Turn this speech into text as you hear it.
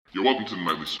Yo, welcome to the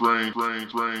Nightly Strange.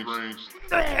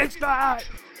 It's not.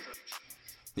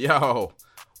 Yo,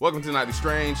 welcome to Nightly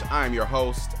Strange. I'm your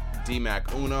host,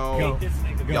 D-Mac Uno.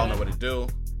 Y'all know what to do.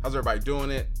 How's everybody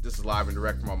doing it? This is live and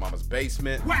direct from my mama's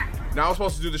basement. Now, I was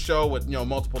supposed to do the show with,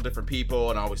 multiple different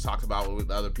people, and I always talked about it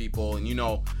with other people. And,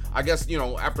 I guess,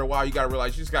 after a while, you got to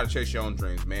realize you just got to chase your own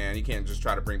dreams, man. You can't just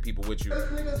try to bring people with you.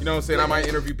 You know what I'm saying? I might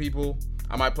interview people.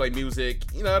 I might play music.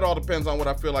 It all depends on what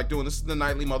I feel like doing. This is the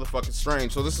Nightly motherfucking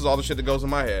Strange, so this is all the shit that goes in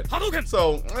my head.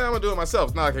 So, I'm going to do it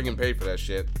myself. It's not like I can pay for that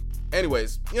shit.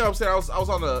 Anyways, you know what I'm saying? I was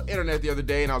on the internet the other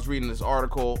day, and I was reading this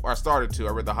article, or I started to.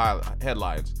 I read the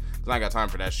headlines. I ain't got time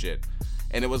for that shit.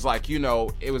 And it was like,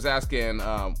 it was asking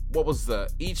what was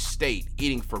each state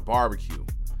eating for barbecue,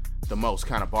 the most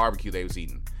kind of barbecue they was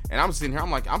eating. And I'm sitting here,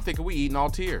 I'm thinking we eating all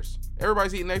tiers.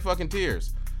 Everybody's eating they fucking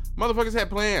tiers. Motherfuckers had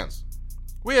plans.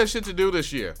 We had shit to do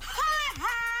this year.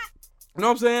 You know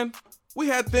what I'm saying? We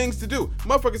had things to do.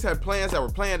 Motherfuckers had plans that were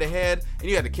planned ahead, and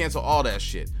you had to cancel all that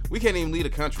shit. We can't even leave the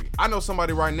country. I know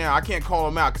somebody right now, I can't call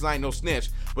them out because I ain't no snitch,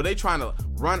 but they trying to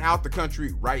run out the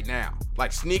country right now.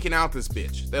 Like sneaking out this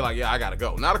bitch. They're like, yeah, I gotta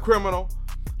go. Not a criminal,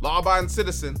 law-abiding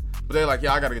citizen, but they're like,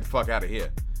 yeah, I gotta get the fuck out of here.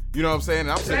 You know what I'm saying?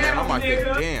 And I'm sitting there, and I'm like,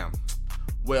 damn.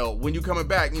 Well, when you coming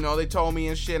back, they told me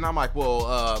and shit, and I'm like,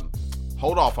 well,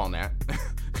 hold off on that.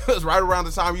 Because right around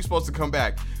the time you're supposed to come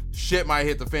back, shit might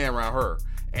hit the fan around her.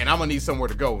 And I'm gonna need somewhere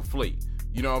to go and flee.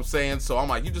 You know what I'm saying? So I'm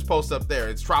like, you just post up there.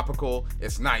 It's tropical.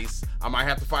 It's nice. I might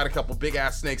have to fight a couple big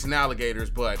ass snakes and alligators,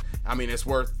 but it's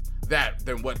worth that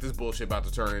than what this bullshit about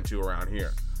to turn into around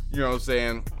here. You know what I'm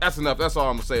saying? That's enough. That's all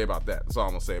I'm gonna say about that. That's all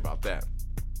I'm gonna say about that.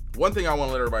 One thing I want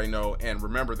to let everybody know, and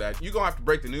remember that you're gonna have to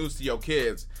break the news to your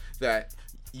kids that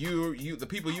the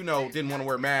people didn't want to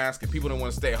wear masks and people didn't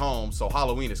want to stay home, so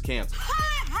Halloween is canceled.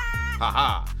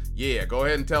 Haha. Yeah, go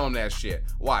ahead and tell them that shit.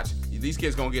 Watch, these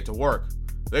kids gonna get to work.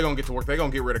 They're gonna get to work. They're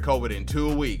gonna get rid of COVID in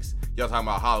 2 weeks. Y'all talking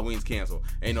about Halloween's canceled.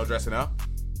 Ain't no dressing up.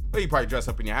 Well, you probably dress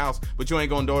up in your house, but you ain't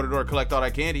going door to door to collect all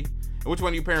that candy. And which one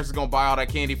of your parents is gonna buy all that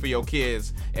candy for your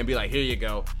kids and be like, here you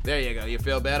go. There you go. You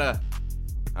feel better?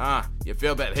 You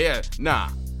feel better? Here. Nah.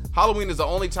 Halloween is the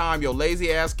only time your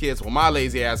lazy ass kids, my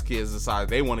lazy ass kids decide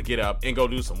they want to get up and go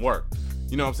do some work.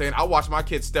 You know what I'm saying? I watch my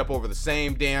kids step over the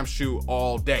same damn shoe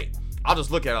all day. I'll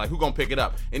just look at it like, who gonna pick it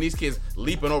up? And these kids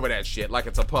leaping over that shit like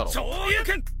it's a puddle. So you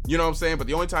can... You know what I'm saying? But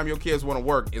the only time your kids want to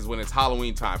work is when it's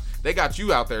Halloween time. They got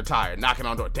you out there tired, knocking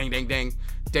on the door. Ding, ding, ding.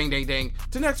 Ding, ding, ding.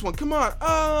 The next one, come on.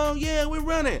 Oh, yeah, we're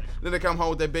running. Then they come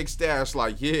home with that big stash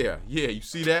like, yeah, you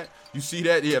see that? You see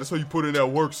that? Yeah, that's how you put in that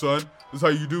work, son. That's how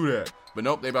you do that. But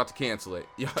nope, they about to cancel it.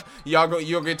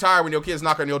 You'll get tired when your kids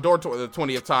knock on your door the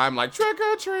 20th time, like, trick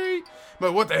or treat.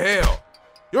 But what the hell?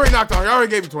 You already knocked on. I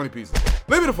already gave you 20 pieces.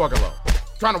 Leave me the fuck alone.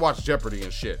 Trying to watch Jeopardy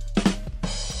and shit.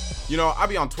 I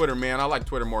be on Twitter, man. I like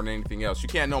Twitter more than anything else. You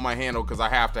can't know my handle because I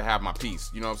have to have my piece.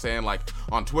 You know what I'm saying? Like,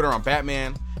 on Twitter, I'm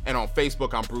Batman. And on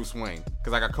Facebook, I'm Bruce Wayne.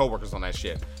 Because I got coworkers on that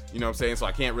shit. You know what I'm saying? So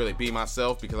I can't really be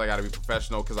myself because I got to be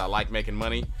professional because I like making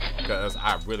money. Because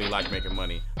I really like making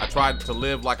money. I tried to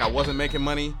live like I wasn't making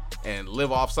money and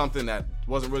live off something that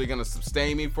wasn't really going to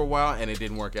sustain me for a while. And it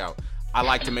didn't work out. I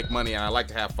like to make money and I like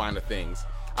to have fun of things.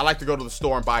 I like to go to the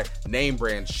store and buy name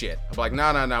brand shit. I'm like,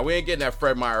 nah, we ain't getting that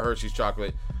Fred Meyer Hershey's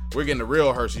chocolate. We're getting the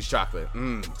real Hershey's chocolate.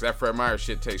 Cause that Fred Meyer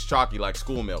shit tastes chalky like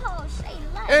school milk.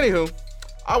 Anywho,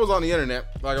 I was on the internet,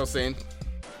 like I was saying,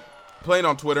 playing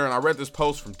on Twitter, and I read this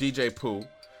post from DJ Pooh.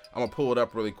 I'm gonna pull it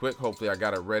up really quick. Hopefully I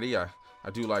got it ready. I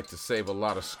do like to save a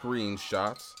lot of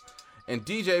screenshots. And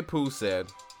DJ Pooh said,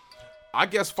 I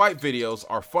guess fight videos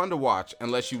are fun to watch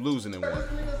unless you losing in one.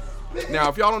 Now,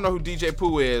 if y'all don't know who DJ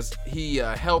Pooh is, he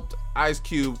helped Ice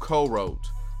Cube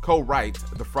co-write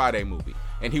the Friday movie.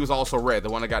 And he was also Red, the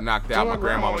one that got knocked out. My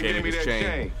grandmama gave me his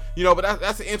chain. But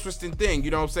that's an interesting thing.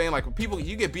 You know what I'm saying? Like, when people,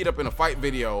 you get beat up in a fight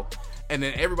video, and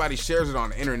then everybody shares it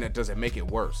on the internet, does it make it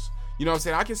worse? You know what I'm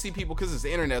saying? I can see people, because it's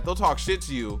the internet, they'll talk shit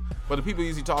to you, but the people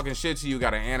usually talking shit to you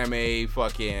got an anime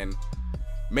fucking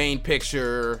main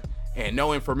picture and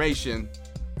no information.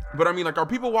 But are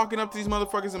people walking up to these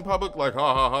motherfuckers in public like,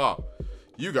 ha ha ha,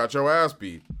 you got your ass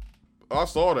beat? I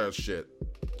saw that shit.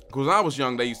 Because when I was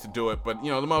young, they used to do it, but the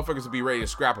motherfuckers would be ready to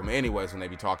scrap them anyways when they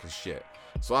be talking shit.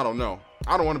 So I don't know.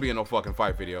 I don't want to be in no fucking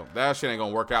fight video. That shit ain't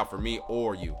gonna work out for me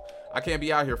or you. I can't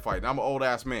be out here fighting. I'm an old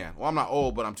ass man. Well, I'm not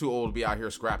old, but I'm too old to be out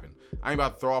here scrapping. I ain't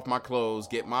about to throw off my clothes,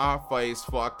 get my face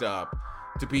fucked up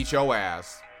to beat your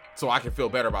ass so I can feel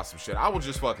better about some shit. I will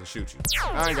just fucking shoot you.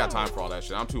 I ain't got time for all that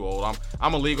shit. I'm too old.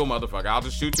 I'm a legal motherfucker. I'll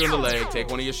just shoot you in the leg, take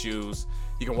one of your shoes.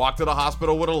 You can walk to the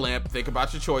hospital with a limp. Think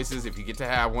about your choices if you get to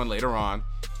have one later on.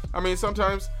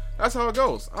 Sometimes That's how it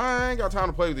goes. I ain't got time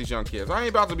to play with these young kids. I ain't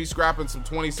about to be scrapping some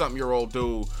 20-something-year-old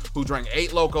dude who drank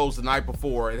 8 Locos the night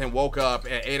before and then woke up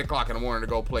at 8 o'clock in the morning to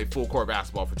go play full court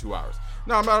basketball for 2 hours.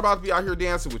 No, I'm not about to be out here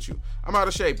dancing with you. I'm out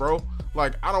of shape, bro.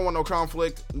 Like, I don't want no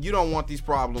conflict. You don't want these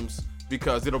problems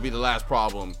because it'll be the last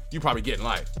problem you probably get in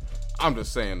life. I'm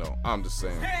just saying, though. I'm just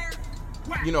saying.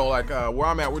 You know, like where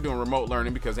I'm at, we're doing remote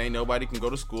learning because ain't nobody can go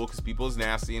to school because people is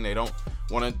nasty and they don't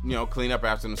want to, you know, clean up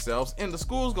after themselves. And the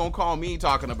school's going to call me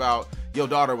talking about your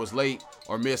daughter was late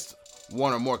or missed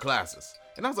 1 or more classes.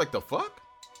 And I was like, the fuck?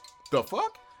 The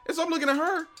fuck? And so I'm looking at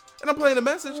her and I'm playing the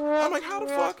message. I'm like, how the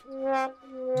fuck?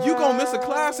 You gonna miss a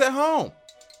class at home?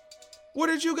 Where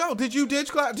did you go? Did you ditch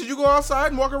class? Did you go outside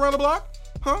and walk around the block?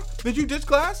 Huh? Did you ditch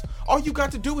class? All you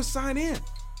got to do is sign in.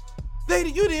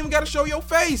 You didn't even got to show your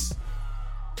face.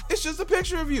 It's just a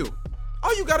picture of you.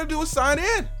 All you got to do is sign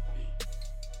in.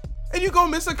 And you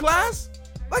gonna miss a class?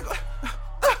 Like,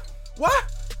 what?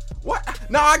 What?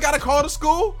 Now I got to call the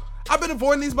school? I've been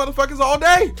avoiding these motherfuckers all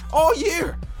day, all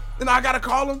year. And I got to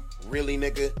call them? Really,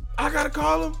 nigga? I got to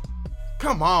call them?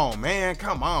 Come on, man.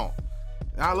 Come on.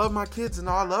 And I love my kids and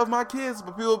I love my kids,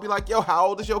 but people will be like, yo, how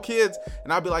old is your kids?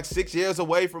 And I'll be like 6 years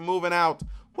away from moving out.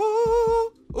 Woo!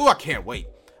 Ooh, I can't wait.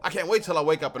 I can't wait till I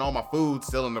wake up and all my food's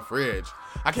still in the fridge.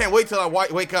 I can't wait till I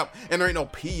wake up and there ain't no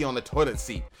pee on the toilet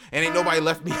seat. And ain't nobody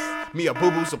left me a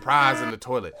boo-boo surprise in the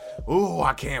toilet. Ooh,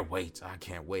 I can't wait. I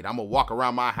can't wait. I'm gonna walk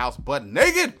around my house butt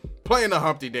naked playing the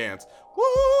Humpty Dance. Woo!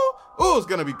 Ooh, it's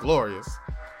gonna be glorious.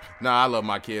 Nah, I love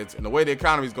my kids. And the way the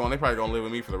economy's going, they probably gonna live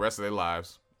with me for the rest of their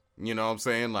lives. You know what I'm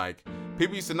saying? Like,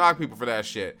 people used to knock people for that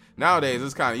shit. Nowadays,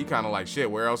 it's kind of like, shit,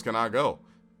 where else can I go?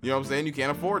 You know what I'm saying? You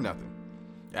can't afford nothing.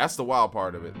 That's the wild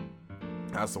part of it.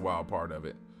 That's the wild part of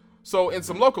it. So, in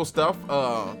some local stuff,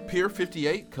 Pier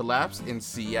 58 collapsed in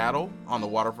Seattle on the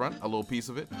waterfront, a little piece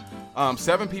of it.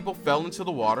 7 people fell into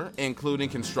the water, including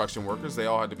construction workers. They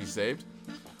all had to be saved.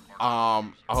 I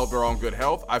hope they're all in good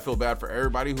health. I feel bad for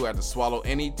everybody who had to swallow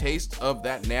any taste of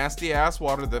that nasty ass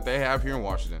water that they have here in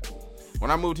Washington. When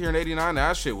I moved here in 89,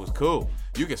 that shit was cool.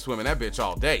 You could swim in that bitch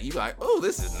all day. You be like, oh,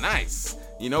 this is nice.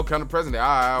 You know, come to present day,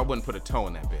 I wouldn't put a toe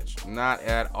in that bitch. Not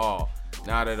at all.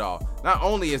 Not at all. Not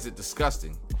only is it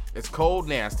disgusting, it's cold,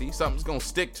 nasty, something's gonna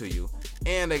stick to you,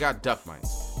 and they got duck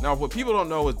mites. Now, what people don't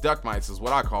know is duck mites is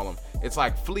what I call them. It's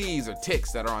like fleas or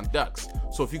ticks that are on ducks.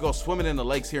 So if you go swimming in the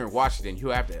lakes here in Washington, you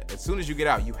have to, as soon as you get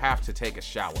out, you have to take a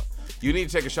shower. You need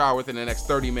to take a shower within the next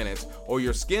 30 minutes or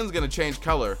your skin's gonna change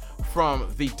color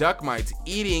from the duck mites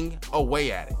eating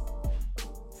away at it.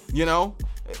 You know,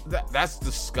 that's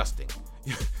disgusting.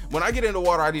 When I get into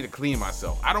water, I need to clean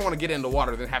myself. I don't want to get into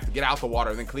water, then have to get out the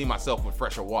water, then clean myself with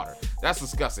fresher water. That's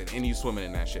disgusting, and you swimming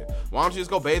in that shit. Why don't you just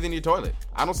go bathe in your toilet?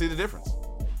 I don't see the difference.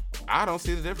 I don't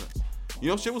see the difference. You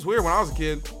know, shit was weird when I was a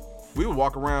kid. We would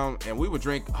walk around and we would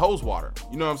drink hose water.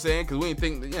 You know what I'm saying? Because we didn't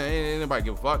think, you know, ain't anybody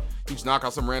give a fuck. You just knock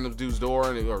on some random dude's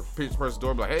door or person's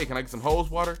door and be like, hey, can I get some hose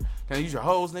water? Can I use your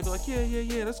hose? And they'd be like,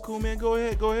 yeah, that's cool, man. Go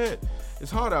ahead.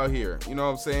 It's hot out here. You know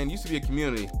what I'm saying? Used to be a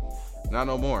community. Not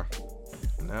no more.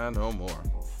 Not no more.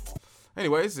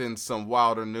 Anyways, in some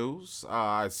wilder news,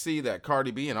 I see that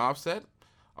Cardi B and Offset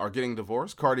are getting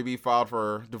divorced. Cardi B filed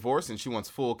for divorce and she wants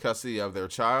full custody of their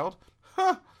child.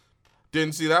 Huh.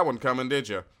 Didn't see that one coming, did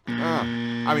you?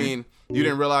 I mean, you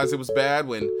didn't realize it was bad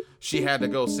when she had to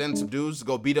go send some dudes to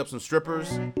go beat up some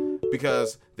strippers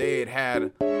because they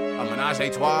had a menage a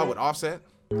trois with Offset?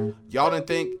 Y'all didn't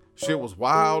think shit was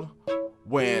wild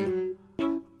when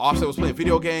Offset was playing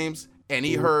video games and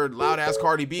he heard loud-ass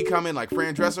Cardi B coming like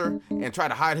Fran Dresser and tried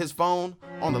to hide his phone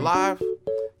on the live?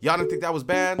 Y'all didn't think that was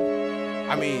bad?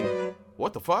 I mean,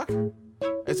 what the fuck?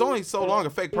 It's only so long a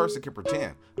fake person can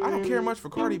pretend. I don't care much for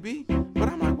Cardi B, but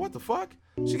I'm like, what the fuck?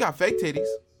 She got fake titties.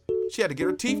 She had to get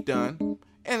her teeth done,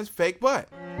 and it's fake butt.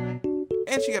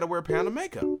 And she got to wear a pound of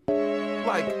makeup.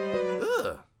 Like,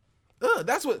 ugh.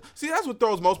 That's what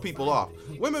throws most people off.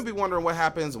 Women be wondering what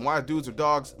happens and why dudes are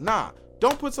dogs. Nah,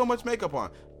 don't put so much makeup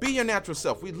on. Be your natural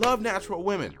self. We love natural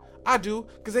women. I do,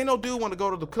 because ain't no dude want to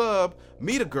go to the club,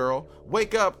 meet a girl,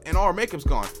 wake up, and all her makeup's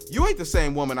gone. You ain't the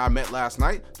same woman I met last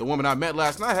night. The woman I met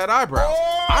last night had eyebrows.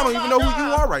 I don't even know who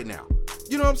you are right now.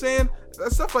 You know what I'm saying?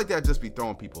 Stuff like that just be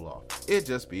throwing people off. It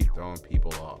just be throwing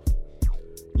people off.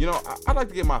 You know, I'd like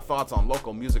to get my thoughts on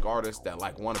local music artists that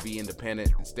like want to be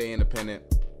independent and stay independent,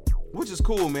 which is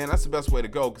cool, man. That's the best way to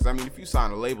go, because, I mean, if you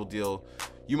sign a label deal,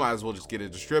 you might as well just get a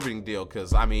distributing deal,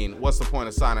 because, I mean, what's the point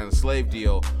of signing a slave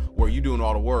deal where you doing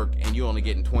all the work and you only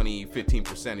getting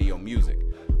 15% of your music?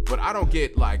 But I don't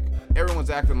get, like, everyone's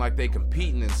acting like they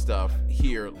competing and stuff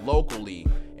here locally,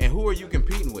 and who are you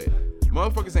competing with?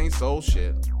 Motherfuckers ain't sold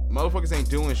shit. motherfuckers ain't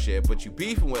doing shit, but you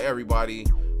beefing with everybody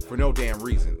for no damn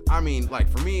reason. I mean, like,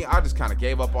 for me, I just kind of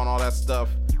gave up on all that stuff,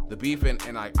 the beefing,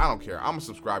 and I don't care. I'm gonna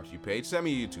subscribe to your page. Send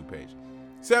me your YouTube page.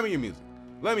 Send me your music.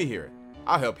 Let me hear it.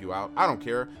 I'll help you out. I don't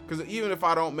care, because even if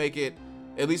I don't make it,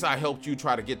 at least I helped you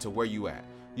try to get to where you at.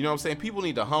 You know what I'm saying? People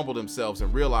need to humble themselves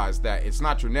and realize that it's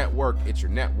not your network, it's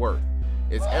your net worth.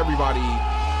 It's everybody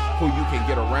who you can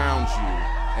get around you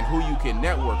and who you can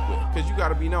network with, because you got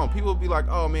to be known. People will be like,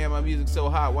 oh man, my music's so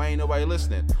hot, why ain't nobody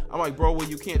listening? I'm like, bro, well,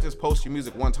 you can't just post your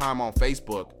music one time on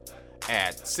Facebook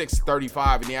at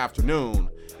 6:35 in the afternoon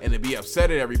and then be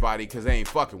upset at everybody because they ain't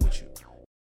fucking with you.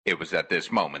 It was at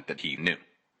this moment that he knew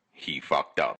he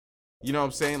fucked up. You know what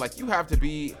I'm saying? Like, you have to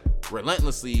be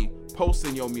relentlessly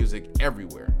posting your music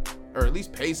everywhere, or at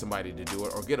least pay somebody to do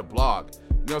it, or get a blog. You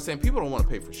know what I'm saying? People don't want to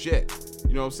pay for shit.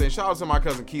 You know what I'm saying? Shout out to my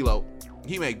cousin Kilo.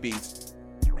 He make beats.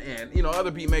 And, you know,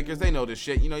 other beat makers, they know this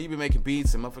shit. You know, you be making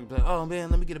beats and motherfuckers be like, oh man,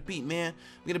 let me get a beat, man.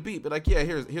 Get a beat. But like, yeah,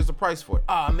 here's the price for it.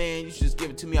 Oh man, you should just give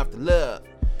it to me off the love.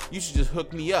 You should just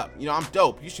hook me up. You know, I'm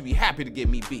dope. You should be happy to give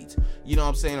me beats. You know what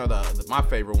I'm saying? Or my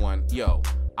favorite one, yo,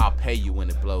 I'll pay you when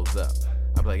it blows up.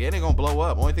 I'm like, it ain't gonna blow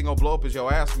up. Only thing gonna blow up is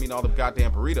your ass for me and all the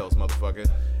goddamn burritos, motherfucker,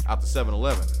 out the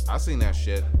 7-Eleven. I seen that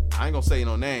shit. I ain't gonna say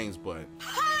no names, but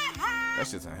that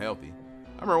shit's unhealthy.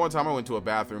 I remember one time I went to a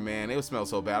bathroom, man. It smelled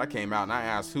so bad. I came out and I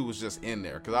asked who was just in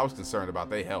there, because I was concerned about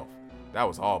their health. That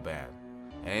was all bad.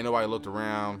 And ain't nobody looked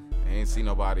around. Ain't see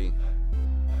nobody.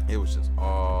 It was just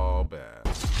all bad.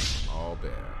 All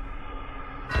bad.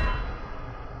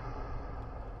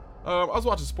 I was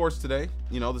watching sports today.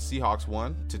 You know, the Seahawks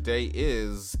won. Today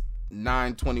is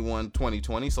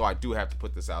 9/21/2020, so I do have to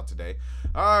put this out today.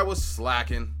 I was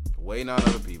slacking, waiting on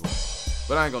other people.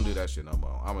 But I ain't gonna do that shit no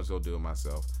more. I'm just gonna do it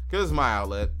myself, because it's my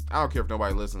outlet. I don't care if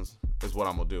nobody listens. It's what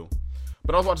I'm gonna do.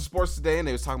 But I was watching sports today, and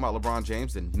they was talking about LeBron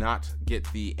James did not get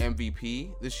the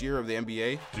MVP this year of the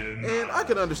NBA. And I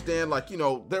can understand, like, you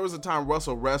know, there was a time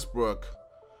Russell Westbrook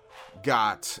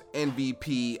got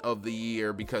MVP of the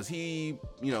year because he,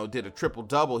 you know, did a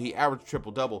triple-double. He averaged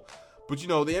triple-double. But, you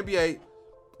know, the NBA,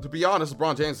 to be honest,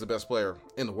 LeBron James is the best player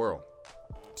in the world.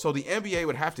 So the NBA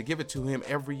would have to give it to him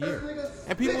every year.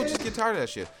 And people would just get tired of that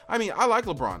shit. I mean, I like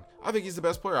LeBron. I think he's the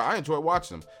best player. I enjoy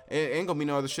watching him. It ain't gonna be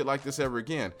no other shit like this ever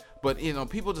again. But, you know,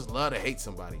 people just love to hate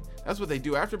somebody. That's what they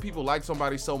do. After people like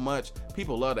somebody so much,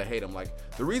 people love to hate them.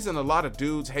 Like, the reason a lot of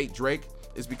dudes hate Drake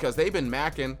is because they've been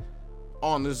macking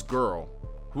on this girl,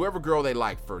 whoever girl they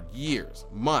like, for years,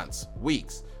 months,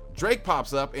 weeks. Drake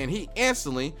pops up and he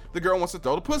instantly, the girl wants to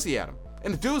throw the pussy at him.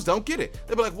 And the dudes don't get it.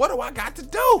 They be like, what do I got to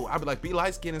do? I be like, be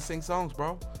light skinned and sing songs,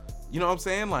 bro. You know what I'm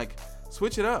saying? Like,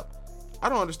 switch it up. I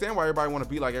don't understand why everybody want to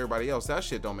be like everybody else. That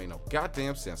shit don't make no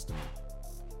goddamn sense to me.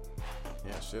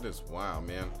 Yeah, shit is wild,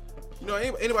 man. You know,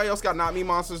 anybody else got not me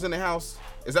monsters in the house?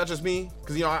 Is that just me?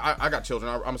 Because, you know, I got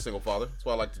children. I'm a single father. That's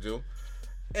what I like to do.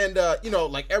 And, you know,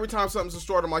 like, every time something's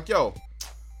destroyed, I'm like, yo,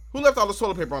 who left all this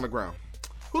toilet paper on the ground?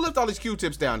 Who left all these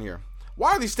Q-tips down here?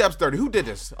 Why are these steps dirty? Who did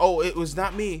this? Oh, it was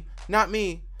not me. Not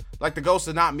me. Like the ghost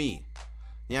of not me.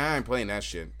 Yeah, I ain't playing that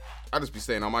shit. I just be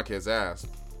staying on my kid's ass.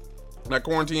 When that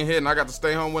quarantine hit and I got to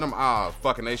stay home with them,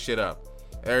 fucking they shit up.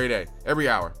 Every day. Every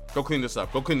hour. Go clean this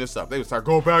up. Go clean this up. They would start,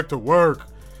 go back to work.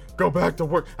 Go back to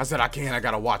work. I said, I can't. I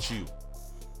gotta watch you.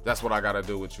 That's what I gotta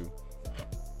do with you.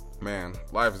 Man,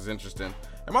 life is interesting.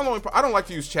 Am I the only I don't like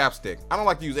to use chapstick. I don't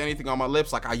like to use anything on my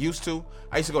lips like I used to.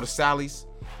 I used to go to Sally's.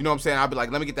 You know what I'm saying? I'd be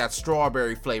like, let me get that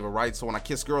strawberry flavor, right? So when I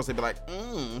kiss girls, they'd be like,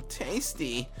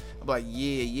 tasty. I'd be like,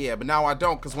 yeah. But now I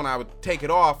don't, because when I would take it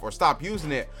off or stop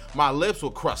using it, my lips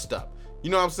would crust up.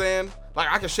 You know what I'm saying? Like,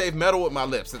 I can shave metal with my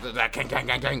lips.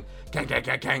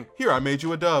 Gang. Here, I made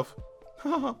you a dove.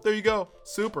 There you go.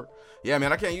 Super. Yeah,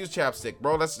 man, I can't use chapstick,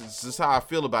 bro. That's just how I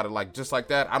feel about it. Like, just like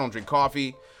that, I don't drink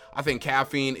coffee. I think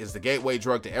caffeine is the gateway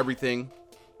drug to everything.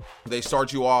 They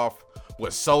start you off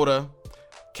with soda,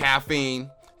 caffeine,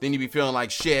 then you be feeling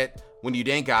like shit when you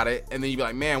ain't got it, and then you be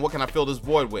like, man, what can I fill this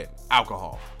void with?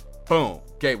 Alcohol. Boom.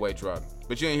 Gateway drug.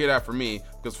 But you ain't hear that from me,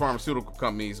 because pharmaceutical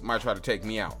companies might try to take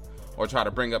me out or try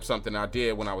to bring up something I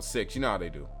did when I was 6. You know how they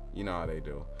do.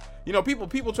 You know,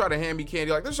 people try to hand me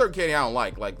candy. Like, there's certain candy I don't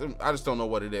like. Like, I just don't know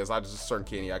what it is. Certain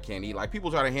candy I can't eat. Like, people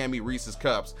try to hand me Reese's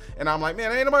Cups, and I'm like,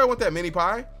 man, ain't nobody want that mini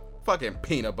pie. Fucking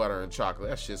peanut butter and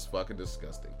chocolate. That shit's fucking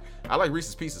disgusting. I like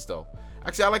Reese's Pieces, though.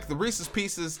 Actually, I like the Reese's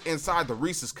Pieces inside the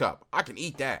Reese's Cup. I can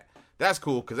eat that. That's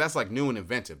cool, because that's like new and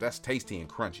inventive. That's tasty and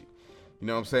crunchy. You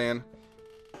know what I'm saying?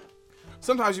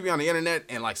 Sometimes you be on the internet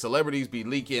and like celebrities be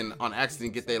leaking on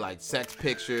accident, get their like sex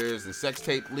pictures and sex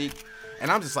tape leaked.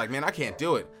 And I'm just like, man, I can't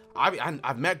do it.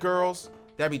 I've met girls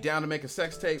that be down to make a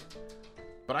sex tape,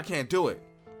 but I can't do it.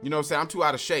 You know what I'm saying? I'm too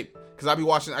out of shape, because I be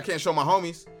watching. I can't show my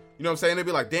homies You know what I'm saying? They'd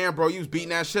be like, damn, bro, you was beating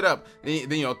that shit up. And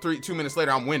then, you know, 2 minutes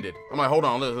later, I'm winded. I'm like, hold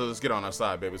on, let's get on our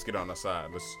side, baby. Let's get on our side.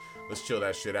 Let's chill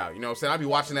that shit out. You know what I'm saying? I'd be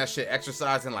watching that shit,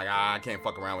 exercising, like, I can't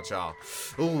fuck around with y'all.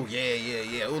 Ooh,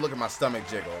 yeah. Ooh, look at my stomach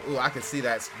jiggle. Ooh, I can see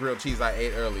that grilled cheese I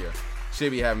ate earlier. Shit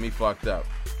be having me fucked up.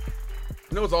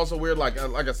 You know what's also weird? Like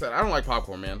I said, I don't like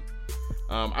popcorn, man.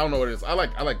 I don't know what it is. I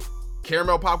like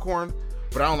caramel popcorn,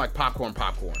 but I don't like popcorn.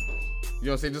 You know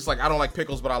what I'm saying? Just like I don't like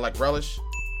pickles, but I like relish.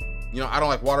 You know, I don't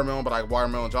like watermelon, but I like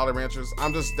watermelon Jolly Ranchers.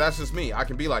 That's just me. I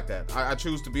can be like that. I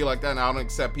choose to be like that, and I don't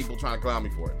accept people trying to clown me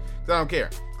for it. 'Cause I don't care.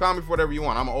 Clown me for whatever you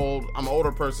want. I'm an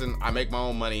older person. I make my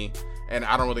own money, and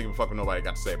I don't really give a fuck what nobody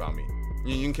got to say about me.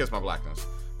 You can kiss my blackness.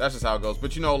 That's just how it goes.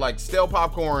 But you know, like stale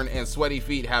popcorn and sweaty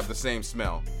feet have the same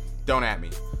smell. Don't at me.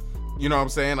 You know what I'm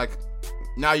saying? Like,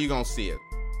 now you gonna see it.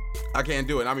 I can't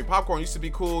do it. I mean, popcorn used to be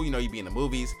cool. You know, you'd be in the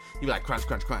movies. You'd be like, crunch,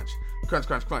 crunch, crunch. Crunch,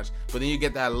 crunch, crunch. But then you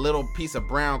get that little piece of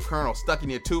brown kernel stuck in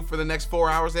your tooth for the next 4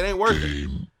 hours. It ain't worth it.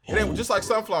 It ain't just like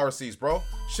sunflower seeds, bro.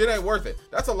 Shit ain't worth it.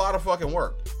 That's a lot of fucking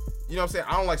work. You know what I'm saying?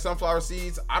 I don't like sunflower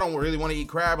seeds. I don't really want to eat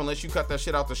crab unless you cut that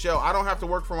shit out the shell. I don't have to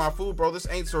work for my food, bro. This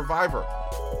ain't Survivor.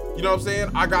 You know what I'm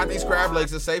saying? I got these crab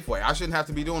legs at Safeway. I shouldn't have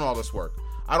to be doing all this work.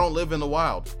 I don't live in the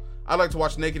wild. I like to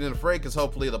watch Naked and Afraid because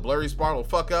hopefully the blurry spot will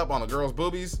fuck up on a girl's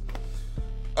boobies.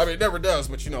 I mean, it never does,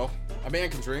 but you know, a man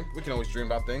can dream. We can always dream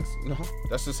about things. You know,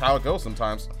 that's just how it goes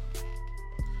sometimes.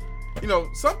 You know,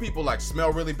 some people like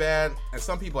smell really bad, and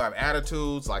some people have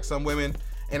attitudes, like some women.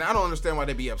 And I don't understand why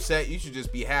they be upset. You should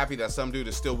just be happy that some dude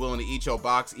is still willing to eat your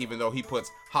box, even though he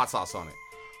puts hot sauce on it.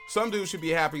 Some dudes should be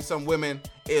happy some women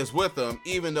is with them,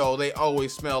 even though they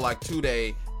always smell like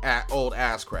 2-day old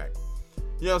ass crack.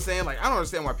 You know what I'm saying? Like, I don't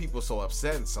understand why people are so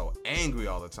upset and so angry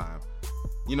all the time.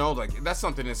 You know, like, that's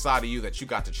something inside of you that you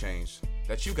got to change,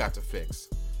 that you got to fix.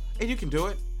 And you can do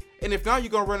it. And if not,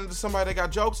 you're going to run into somebody that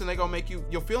got jokes and they're going to make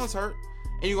your feelings hurt.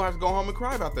 And you're going to have to go home and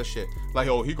cry about that shit. Like,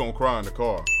 oh, he going to cry in the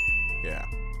car. Yeah.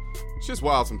 It's just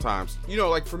wild sometimes. You know,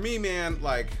 like, for me, man,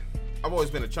 like, I've always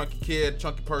been a chunky kid,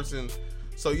 chunky person.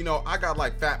 So, you know, I got,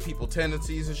 like, fat people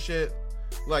tendencies and shit.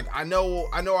 Like, I know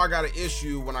I got an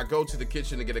issue when I go to the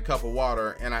kitchen to get a cup of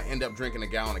water and I end up drinking a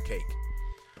gallon of cake.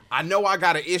 I know I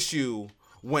got an issue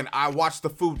when I watch the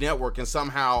Food Network and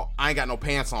somehow I ain't got no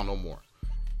pants on no more.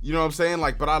 You know what I'm saying?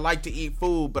 Like, but I like to eat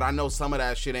food, but I know some of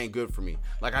that shit ain't good for me.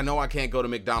 Like, I know I can't go to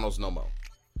McDonald's no more.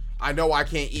 I know I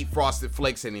can't eat Frosted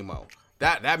Flakes anymore.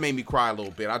 That made me cry a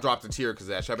little bit. I dropped a tear because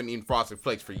of that shit. I've been eating Frosted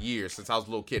Flakes for years, since I was a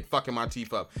little kid, fucking my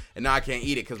teeth up. And now I can't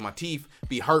eat it because my teeth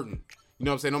be hurting. You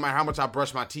know what I'm saying? No matter how much I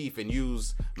brush my teeth and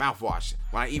use mouthwash,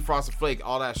 when I eat Frosted Flake,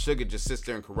 all that sugar just sits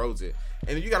there and corrodes it.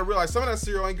 And then you gotta realize some of that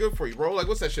cereal ain't good for you, bro. Like,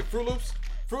 what's that shit? Fruit Loops?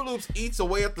 Fruit Loops eats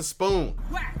away at the spoon.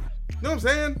 You know what I'm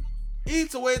saying?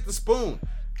 Eats away at the spoon.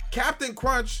 Captain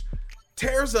Crunch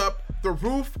tears up the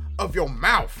roof of your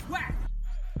mouth.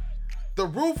 The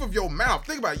roof of your mouth.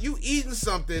 Think about it. You eating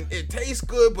something, it tastes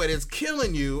good, but it's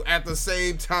killing you at the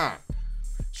same time.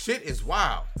 Shit is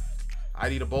wild.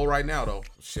 I'd eat a bowl right now, though.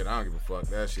 Shit, I don't give a fuck.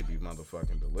 That shit be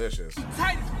motherfucking delicious.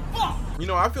 You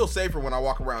know, I feel safer when I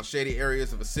walk around shady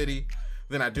areas of a city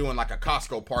than I do in, like, a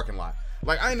Costco parking lot.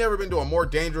 Like, I ain't never been to a more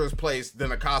dangerous place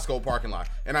than a Costco parking lot.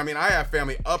 And, I mean, I have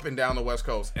family up and down the West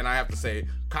Coast, and I have to say,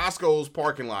 Costco's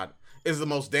parking lot is the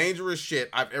most dangerous shit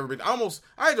I've ever been. I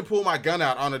had to pull my gun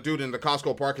out on a dude in the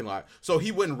Costco parking lot so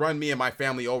he wouldn't run me and my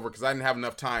family over because I didn't have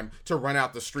enough time to run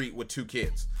out the street with 2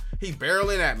 kids. He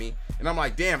barreling at me, and I'm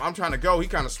like, damn, I'm trying to go. He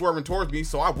kind of swerving towards me,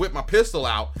 so I whip my pistol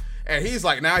out, and he's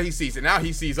like, now he sees it. Now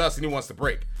he sees us, and he wants to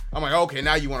break. I'm like, okay,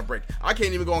 now you want to break. I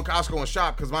can't even go in Costco and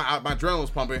shop because my adrenaline's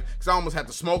pumping because I almost had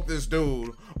to smoke this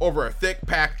dude over a thick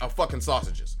pack of fucking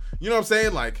sausages. You know what I'm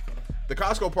saying? Like, the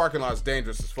Costco parking lot is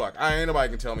dangerous as fuck. Ain't nobody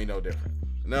can tell me no different.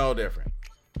 No different.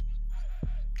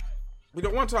 You know,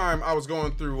 one time I was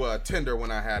going through Tinder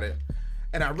when I had it,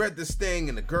 and I read this thing,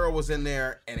 and the girl was in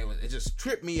there, and it just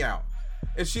tripped me out.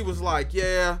 And she was like,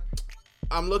 yeah,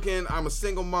 I'm a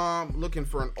single mom looking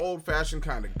for an old-fashioned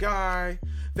kind of guy.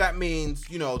 That means,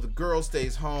 you know, the girl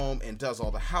stays home and does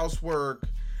all the housework,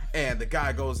 and the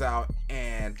guy goes out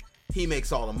and he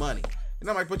makes all the money. And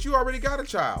I'm like, but you already got a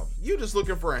child. You just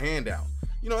looking for a handout.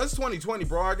 You know, it's 2020,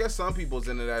 bro. I guess some people's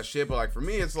into that shit, but like for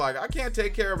me, it's like I can't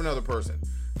take care of another person.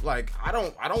 Like I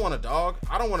don't want a dog.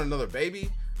 I don't want another baby.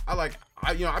 I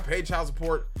pay child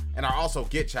support and I also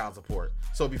get child support.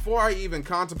 So before I even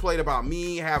contemplate about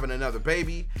me having another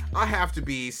baby, I have to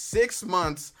be 6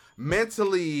 months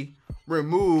mentally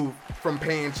removed from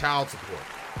paying child support.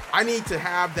 I need to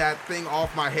have that thing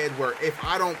off my head where if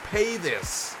I don't pay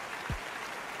this,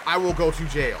 I will go to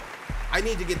jail. I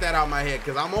need to get that out of my head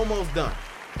because I'm almost done.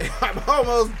 I'm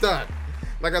almost done.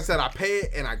 Like I said, I pay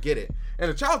it and I get it. And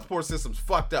the child support system's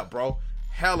fucked up, bro.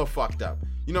 Hella fucked up.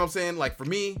 You know what I'm saying? Like for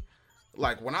me,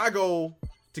 like when I go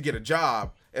to get a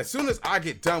job, as soon as I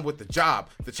get done with the job,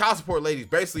 the child support lady's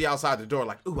basically outside the door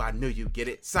like, ooh, I knew you'd get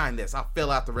it. Sign this. I'll fill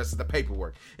out the rest of the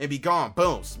paperwork and be gone.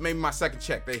 Boom. Maybe my second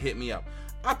check, they hit me up.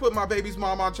 I put my baby's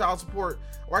mom on child support,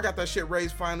 or I got that shit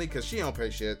raised finally because she don't pay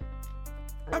shit.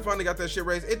 I finally got that shit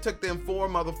raised. It took them 4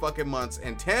 motherfucking months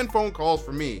and 10 phone calls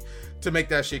for me to make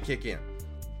that shit kick in.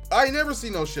 I ain't never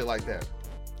seen no shit like that.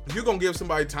 If you're gonna give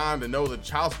somebody time to know that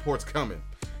child support's coming,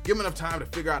 give them enough time to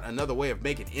figure out another way of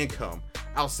making income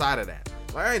outside of that.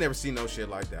 Like, I ain't never seen no shit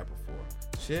like that before.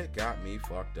 Shit got me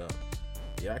fucked up.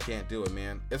 Yeah, I can't do it,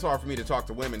 man. It's hard for me to talk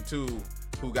to women, too,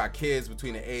 who got kids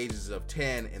between the ages of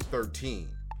 10 and 13.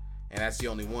 And that's the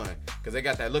only one. Because they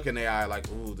got that look in their eye like,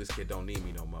 ooh, this kid don't need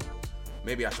me no more.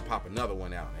 Maybe I should pop another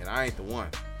one out. And I ain't the one.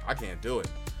 I can't do it.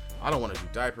 I don't want to do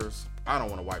diapers. I don't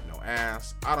want to wipe no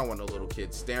ass. I don't want no little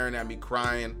kid staring at me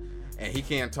crying. And he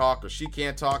can't talk or she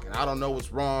can't talk. And I don't know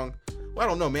what's wrong. Well, I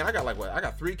don't know, man. I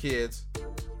got 3 kids.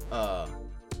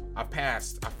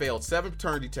 I failed 7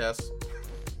 paternity tests,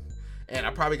 and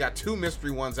I probably got 2 mystery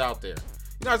ones out there.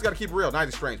 You know, I just gotta keep it real.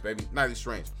 90 Strange, baby. 90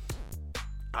 Strange.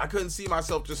 I couldn't see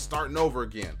myself just starting over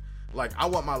again. Like, I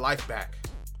want my life back.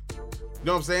 You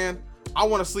know what I'm saying? I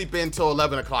want to sleep in till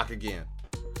 11 o'clock again.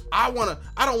 I don't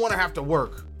want to have to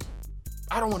work.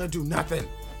 I don't want to do nothing.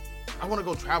 I want to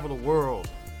go travel the world.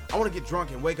 I want to get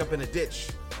drunk and wake up in a ditch,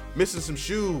 missing some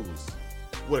shoes,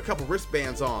 with a couple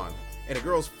wristbands on, and a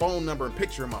girl's phone number and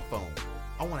picture in my phone.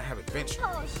 I want to have adventure.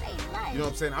 You know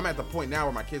what I'm saying? I'm at the point now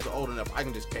where my kids are old enough, I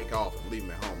can just take off and leave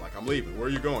them at home. Like, I'm leaving. Where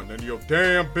are you going? None of your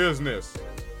damn business.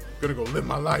 Gonna go live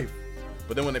my life.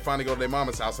 But then when they finally go to their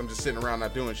mama's house, I'm just sitting around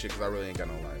not doing shit because I really ain't got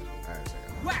no life. I ain't saying,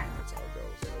 oh, that's how it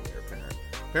goes. You're a parent.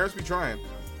 Parents be trying.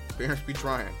 Parents be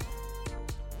trying.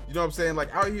 You know what I'm saying?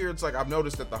 Like, out here, it's like I've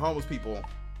noticed that the homeless people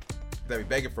that be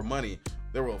begging for money,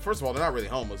 first of all, they're not really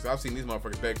homeless. I've seen these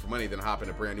motherfuckers beg for money then hop in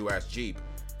a brand new ass Jeep.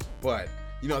 But,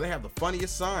 you know, they have the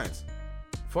funniest signs.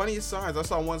 Funniest signs. I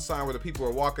saw one sign where the people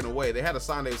were walking away. They had a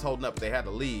sign they was holding up, but they had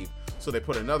to leave. So they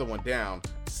put another one down,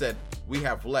 said, "We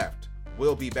have left.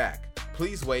 We'll be back.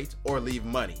 Please wait or leave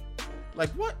money." Like,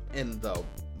 what in the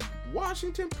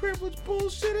Washington privilege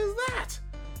bullshit is that?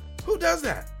 Who does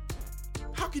that?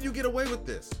 How can you get away with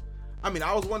this? I mean,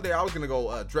 one day I was gonna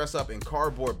go dress up in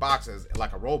cardboard boxes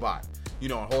like a robot, you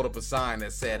know, and hold up a sign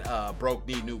that said, broke,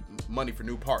 need new money for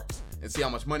new parts, and see how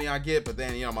much money I get. But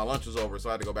then, you know, my lunch was over, so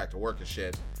I had to go back to work and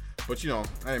shit. But, you know,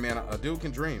 hey man, a dude can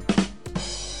dream.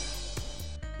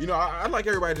 You know, I'd like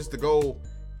everybody just to go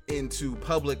into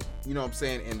public, you know what I'm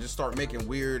saying, and just start making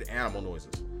weird animal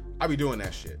noises. I be doing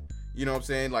that shit. You know what I'm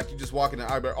saying? Like, you just walk in the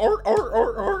aisle,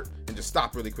 art, and just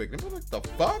stop really quick. And I'm like, the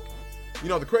fuck? You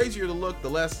know, the crazier the look, the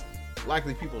less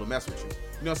likely people to mess with you. You know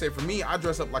what I'm saying? For me, I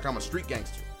dress up like I'm a street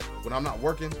gangster when I'm not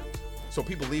working, so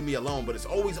people leave me alone. But it's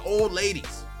always old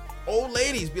ladies. Old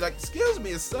ladies be like, "Excuse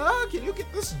me, sir, can you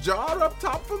get this jar up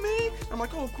top for me?" I'm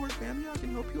like, "Oh, of course, ma'am. Yeah, I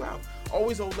can help you out."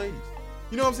 Always old ladies.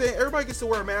 You know what I'm saying? Everybody gets to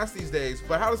wear a mask these days,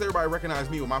 but how does everybody recognize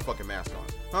me with my fucking mask on?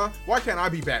 Huh? Why can't I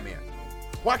be Batman?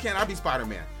 Why can't I be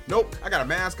Spider-Man? Nope, I got a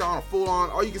mask on, a full on.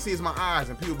 All you can see is my eyes,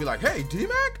 and people be like, "Hey,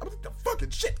 D-Mac?" I'm like, the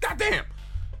fucking shit, goddamn.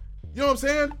 You know what I'm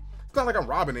saying? It's not like I'm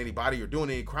robbing anybody or doing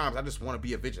any crimes. I just want to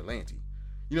be a vigilante.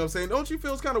 You know what I'm saying? Don't you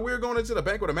feel it's kind of weird going into the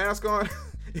bank with a mask on?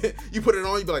 You put it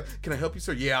on, you be like, "Can I help you,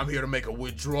 sir?" "Yeah, I'm here to make a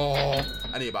withdrawal.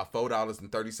 I need about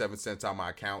 $4.37 on my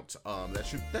account. That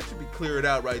should be cleared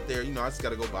out right there. You know, I just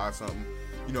gotta go buy something.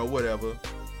 You know, whatever."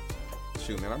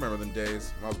 Shoot, man, I remember them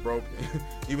days when I was broke.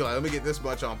 You'd be like, "Let me get this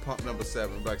much on pump number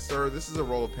 7. I'd be like, "Sir, this is a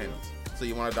roll of pennies. So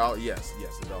you want $1? Yes,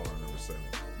 $1 on number 7.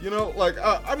 You know, like,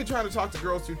 I be trying to talk to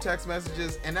girls through text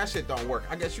messages, and that shit don't work.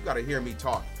 I guess you gotta hear me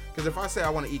talk. Because if I say I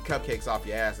want to eat cupcakes off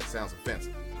your ass, it sounds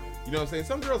offensive. You know what I'm saying?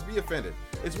 Some girls be offended.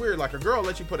 It's weird. Like, a girl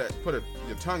lets you put your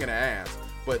tongue in her ass,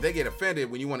 but they get offended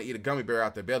when you want to eat a gummy bear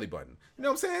out their belly button. You know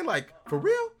what I'm saying? Like, for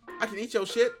real? I can eat your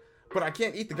shit, but I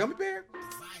can't eat the gummy bear?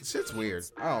 Shit's weird.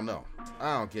 I don't know.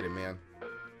 I don't get it, man.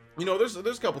 You know, there's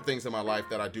a couple things in my life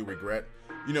that I do regret.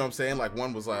 You know what I'm saying? Like,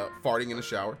 one was farting in the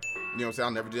shower. You know what I'm saying?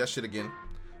 I'll never do that shit again.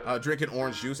 Drinking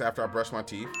orange juice after I brush my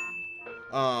teeth.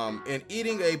 And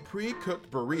eating a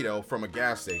pre-cooked burrito from a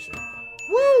gas station.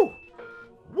 Woo!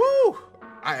 Woo!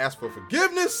 I ask for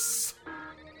forgiveness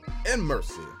and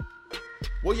mercy.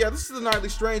 Well, yeah, this is the Nightly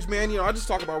Strange, man. You know, I just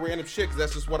talk about random shit because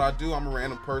that's just what I do. I'm a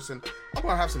random person. I'm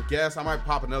gonna have some guests. I might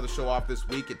pop another show off this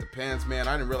week. It depends, man.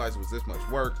 I didn't realize it was this much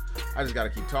work. I just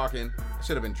gotta keep talking. I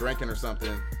should have been drinking or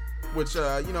something. which,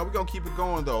 we're going to keep it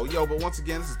going, though. Yo, but once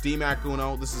again, this is D-Mac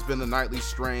Uno. This has been the Nightly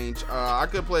Strange. I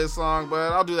could play a song,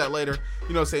 but I'll do that later.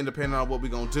 Saying depending on what we're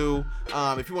going to do.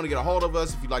 If you want to get a hold of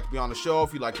us, if you'd like to be on the show,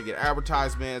 if you'd like to get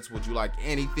advertisements, would you like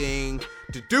anything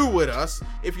to do with us?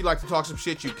 If you'd like to talk some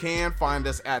shit, you can. Find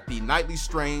us at the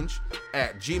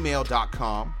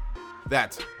nightlystrange@gmail.com.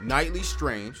 That's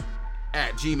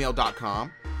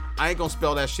nightlystrange@gmail.com. I ain't gonna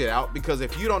spell that shit out, because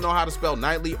if you don't know how to spell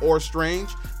nightly or strange,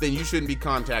 then you shouldn't be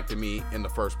contacting me in the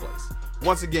first place.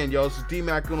 Once again, yo, this is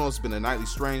D-Mac Uno. It's been a Nightly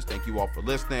Strange. Thank you all for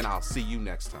listening. I'll see you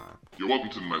next time. You're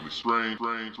welcome to the Nightly Strange.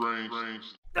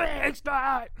 Thanks,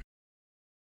 God.